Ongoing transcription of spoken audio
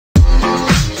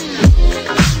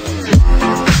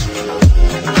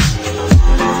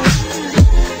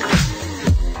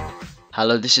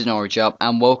Hello, this is Norwich Up,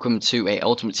 and welcome to a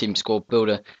Ultimate Team Squad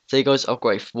Builder. Today, guys, I've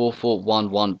got a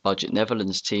 4-4-1-1 budget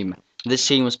Netherlands team. This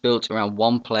team was built around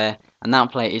one player, and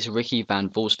that player is Ricky van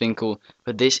Wolfswinkel.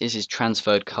 But this is his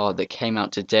transferred card that came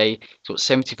out today. He's got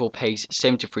 74 pace,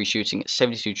 73 shooting,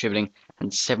 72 dribbling,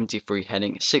 and 73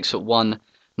 heading. 6'1",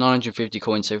 950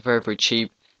 coins, so very, very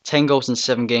cheap. 10 goals in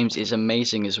 7 games is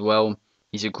amazing as well.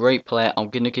 He's a great player. I'm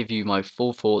going to give you my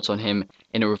full thoughts on him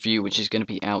in a review, which is going to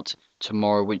be out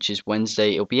tomorrow, which is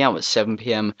Wednesday. It'll be out at 7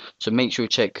 p.m. So make sure you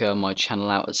check my channel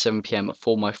out at 7 p.m.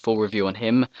 for my full review on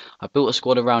him. I built a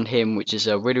squad around him, which is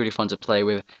really, really fun to play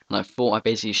with, and I thought I'd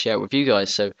basically share it with you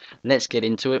guys. So let's get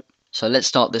into it. So let's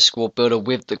start this squad builder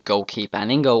with the goalkeeper.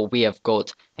 And in goal, we have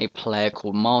got a player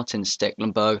called Martin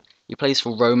Stecklenburg. He plays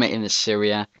for Roma in the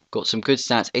Serie A. Got some good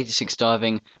stats, 86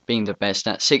 diving being the best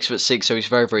at 6'6", so he's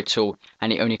very, very tall,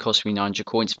 and he only cost me 900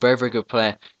 coins. Very, very good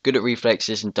player, good at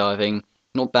reflexes and diving.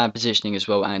 Not bad positioning as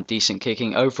well, and decent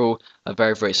kicking. Overall, a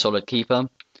very, very solid keeper.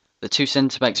 The two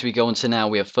centre-backs we go on to now,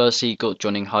 we have firstly got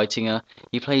Johnny Heitinger.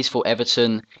 He plays for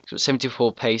Everton. He's got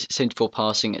 74 pace, 74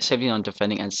 passing, 79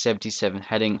 defending, and 77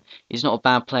 heading. He's not a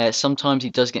bad player. Sometimes he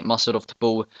does get muscled off the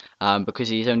ball because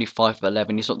he's only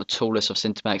 5'11". He's not the tallest of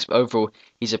centre-backs, but overall,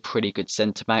 he's a pretty good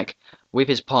centre-back. With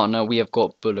his partner, we have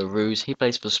got Bularuz. He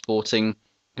plays for Sporting.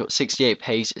 He's got 68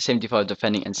 pace, 75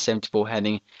 defending, and 74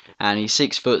 heading. And he's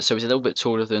 6 foot, so he's a little bit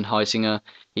taller than Heitinger.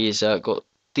 He's got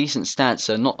decent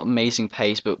stats, not amazing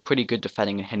pace, but pretty good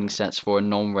defending and heading stats for a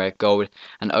non-rare gold,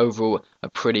 and overall a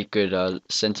pretty good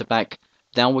centre back.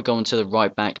 Now we're going to the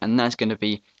right back, and that's going to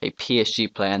be a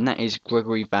PSG player, and that is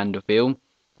Gregory van der Wiel.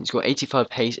 He's got 85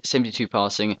 pace, 72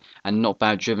 passing, and not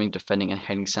bad dribbling, defending, and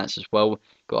heading stats as well.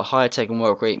 Got a high attack and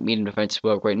work rate, medium defensive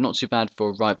work rate, not too bad for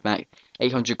a right back.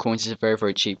 800 coins is a very,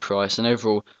 very cheap price, and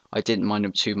overall I didn't mind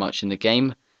him too much in the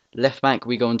game. Left back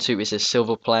we go on to is a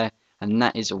silver player, and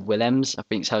that is Willems. I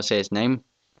think it's how to say his name.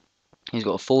 He's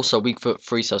got a 4-star weak foot,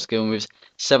 3-star skill moves,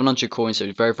 700 coins, so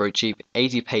it's very, very cheap.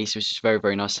 80 pace, which is very,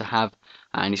 very nice to have.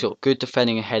 And he's got good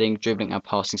defending and heading, dribbling and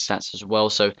passing stats as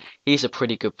well. So he's a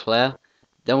pretty good player.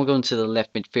 Then we'll go into the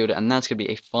left midfielder, and that's going to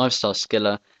be a 5-star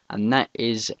skiller, and that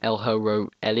is Elhoro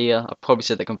Elia. I probably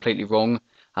said that completely wrong.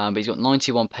 But he's got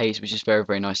 91 pace, which is very,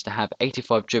 very nice to have.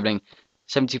 85 dribbling,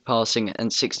 70 passing,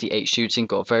 and 68 shooting.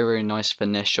 Got a very, very nice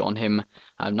finesse shot on him.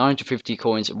 950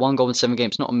 coins, 1 goal in 7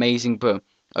 games. Not amazing, but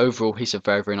overall, he's a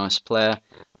very, very nice player.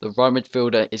 The right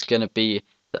midfielder is going to be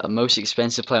the most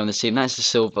expensive player on the team. That's the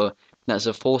silver. That's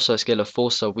a 4-star skill, a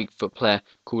 4-star weak foot player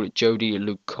called Jody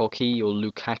Lukaki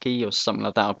or something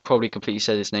like that. I probably completely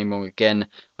said his name wrong again.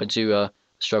 I do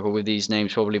struggle with these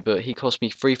names probably, but he cost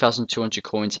me 3,200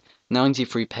 coins,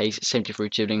 93 pace, 73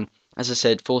 dribbling. As I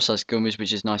said, 4-star skill moves,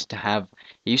 which is nice to have.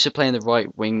 He used to play in the right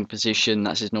wing position.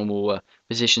 That's his normal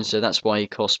position, so that's why he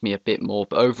cost me a bit more.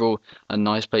 But overall, a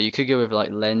nice player. You could go with like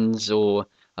Lens or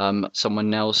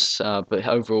someone else, but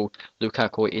overall,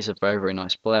 Lukaku is a very, very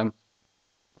nice player.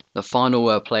 The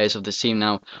final players of the team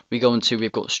now we go into,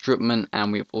 we've got Strootman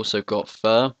and we've also got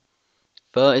Fur.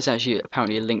 Fur is actually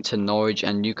apparently linked to Norwich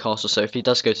and Newcastle, so if he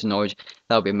does go to Norwich,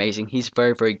 that would be amazing. He's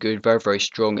very, very good, very, very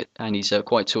strong, and he's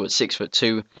quite tall at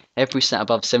 6'2". Every stat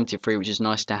above 73, which is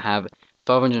nice to have.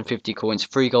 550 coins,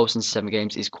 3 goals in 7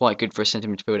 games is quite good for a centre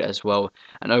midfielder as well,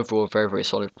 and overall a very, very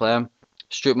solid player.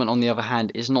 Strootman, on the other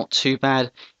hand, is not too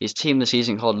bad. His team this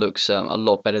season card looks a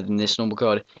lot better than this normal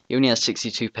card. He only has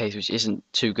 62 pace, which isn't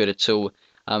too good at all.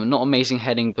 Not amazing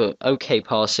heading, but okay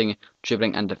passing,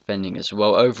 dribbling and defending as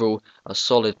well. Overall, a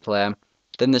solid player.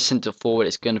 Then the centre forward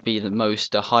is going to be the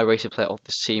most high-rated player of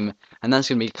this team, and that's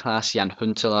going to be Klaas-Jan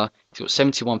Huntelaar. He's got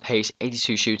 71 pace,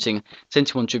 82 shooting,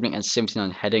 71 dribbling and 79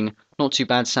 heading. Not too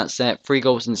bad stats there. 3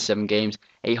 goals in 7 games,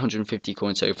 850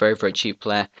 coins, so very, very cheap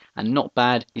player, and not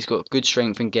bad. He's got good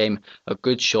strength in game, a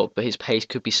good shot, but his pace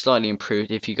could be slightly improved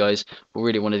if you guys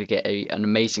really wanted to get an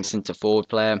amazing centre forward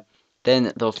player.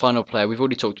 Then the final player, we've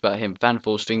already talked about him, Van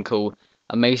Wolfswinkel,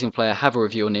 amazing player. Have a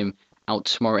review on him out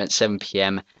tomorrow at 7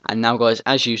 p.m. And now, guys,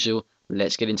 as usual,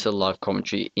 let's get into the live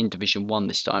commentary in Division 1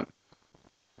 this time.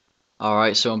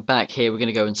 Alright, so I'm back here. We're going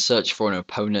to go and search for an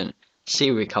opponent. See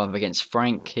who we come up against.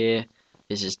 Frank here.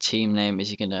 This is his team name. Is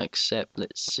he going to accept?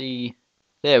 Let's see.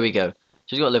 There we go. So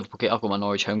he's got a Liverpool kit. I've got my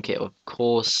Norwich home kit, of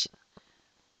course.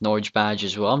 Norwich badge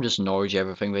as well. I'm just Norwich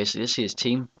everything, basically. Let's see his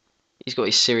team. He's got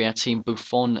his Serie A team.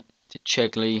 Buffon,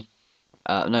 Chegli.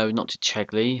 No, not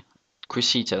Chegli.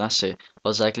 Crisito, that's it.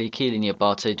 Barzagli, Chiellini,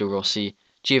 Abate, De Rossi,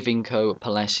 Giovinco,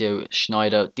 Palacio,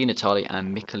 Schneider, Di Natale,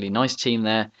 and Micheli. Nice team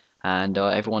there, and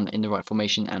everyone in the right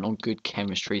formation and on good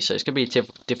chemistry. So it's going to be a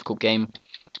difficult game.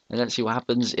 And let's see what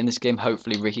happens in this game.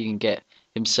 Hopefully, Ricky can get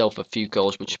himself a few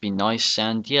goals, which would be nice.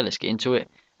 And yeah, let's get into it.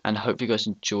 and hope you guys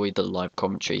enjoy the live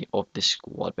commentary of this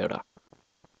squad builder.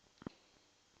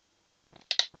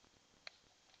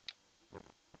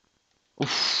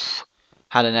 Oof,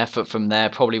 had an effort from there.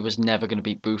 Probably was never going to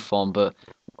beat Buffon, but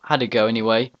had to go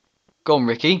anyway. Go on,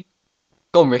 Ricky.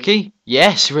 Go on, Ricky.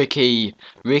 Yes, Ricky.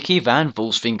 Ricky Van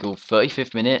Wolfswinkel,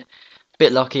 35th minute.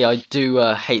 Bit lucky. I do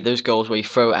hate those goals where you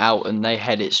throw it out and they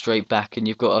head it straight back and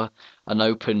you've got an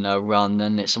open run,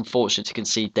 and it's unfortunate to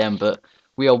concede them, but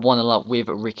we are 1-0 up with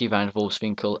Ricky Van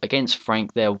Wolfswinkel against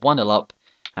Frank. They're 1-0 up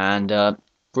and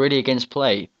really against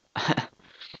play.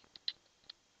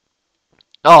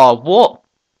 Oh, what?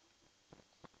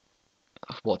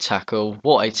 What tackle?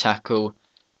 What a tackle.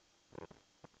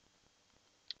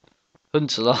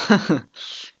 Huntelaar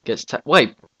gets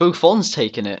wait, Buffon's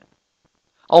taking it.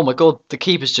 Oh my god, the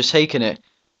keeper's just taken it.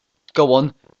 Go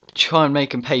on, try and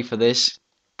make him pay for this.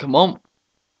 Come on.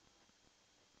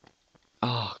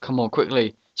 Oh, come on,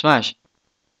 quickly. Smash.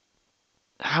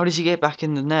 How does he get back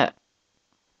in the net?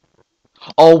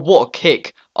 Oh, what a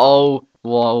kick. Oh,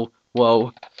 whoa,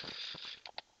 whoa.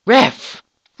 Ref!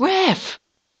 Ref!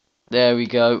 There we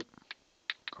go.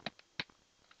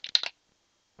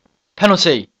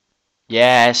 Penalty.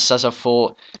 Yes, as I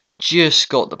thought. Just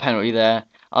got the penalty there.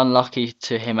 Unlucky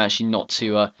to him actually not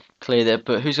to clear that.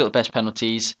 But who's got the best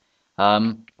penalties?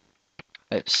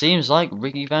 It seems like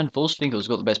Ricky Van Wolfswinkel's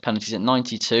got the best penalties at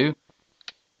 92.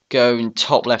 Go in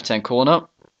top left-hand corner.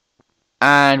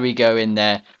 And we go in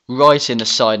there, right in the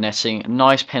side netting.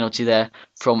 Nice penalty there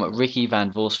from Ricky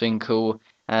Van Wolfswinkel.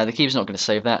 The keeper's not going to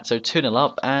save that. So 2-0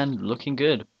 up and looking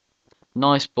good.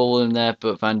 Nice ball in there,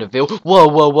 but Van der Veel. Whoa,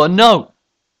 whoa, whoa, no!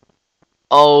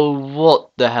 Oh,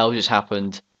 what the hell just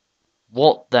happened?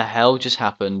 What the hell just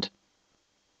happened?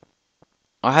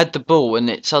 I had the ball and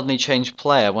it suddenly changed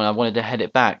player when I wanted to head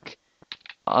it back.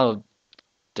 I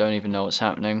don't even know what's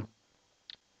happening.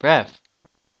 Ref.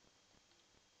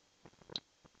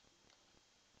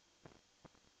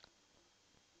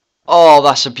 Oh,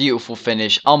 that's a beautiful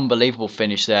finish. Unbelievable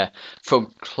finish there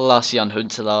from Klaas-Jan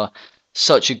Huntelaar.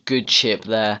 Such a good chip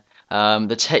there.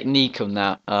 The technique on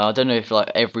that, I don't know if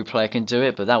like every player can do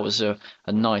it, but that was a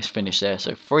nice finish there.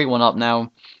 So 3-1 up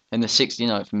now in the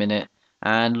 69th minute,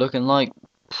 and looking like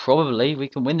probably we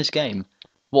can win this game.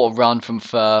 What a run from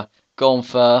Fur. Go on,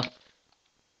 Fur.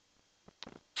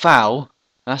 Foul?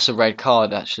 That's a red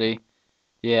card, actually.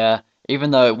 Yeah,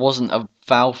 even though it wasn't a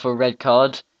foul for a red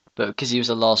card, but because he was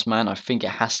the last man, I think it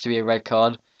has to be a red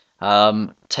card.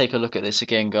 Take a look at this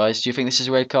again, guys. Do you think this is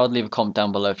a red card? Leave a comment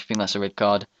down below if you think that's a red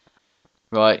card.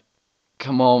 Right,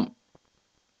 come on.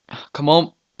 Come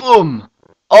on. Boom!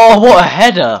 Oh, what a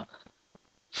header!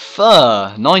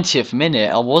 Fur, 90th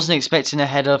minute. I wasn't expecting a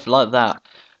header like that.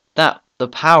 The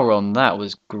power on that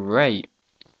was great.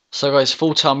 So guys,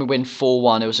 full time we win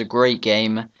 4-1. It was a great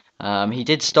game. He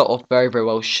did start off very, very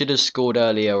well. Should have scored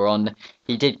earlier on.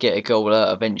 He did get a goal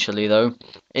eventually, though.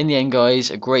 In the end, guys,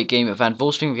 a great game. Van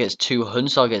Wolfswinkel gets 2,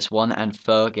 Huntelaar gets 1, and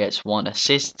Fur gets 1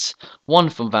 assists. 1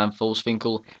 from Van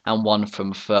Wolfswinkel and 1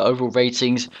 from Fur. Overall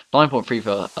ratings, 9.3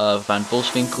 for Van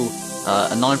Wolfswinkel,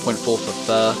 a 9.4 for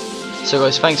Fur. So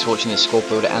guys, thanks for watching this score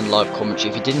builder and live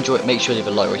commentary. If you did enjoy it, make sure you leave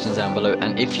a like rating down below.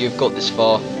 And if you've got this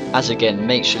far, as again,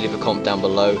 make sure you leave a comment down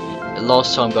below.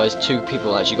 Last time, guys, 2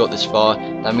 people actually got this far.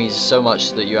 That means so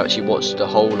much that you actually watched the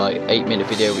whole like 8-minute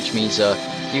video, which means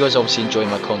you guys obviously enjoy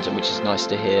my content, which is nice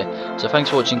to hear. So thanks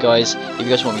for watching, guys. If you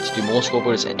guys want me to do more score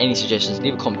builders and any suggestions,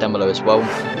 leave a comment down below as well.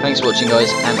 Thanks for watching,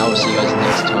 guys, and I will see you guys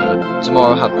next time.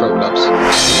 Tomorrow, have pro clubs.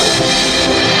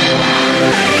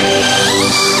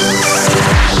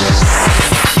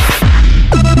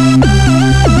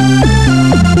 Bye.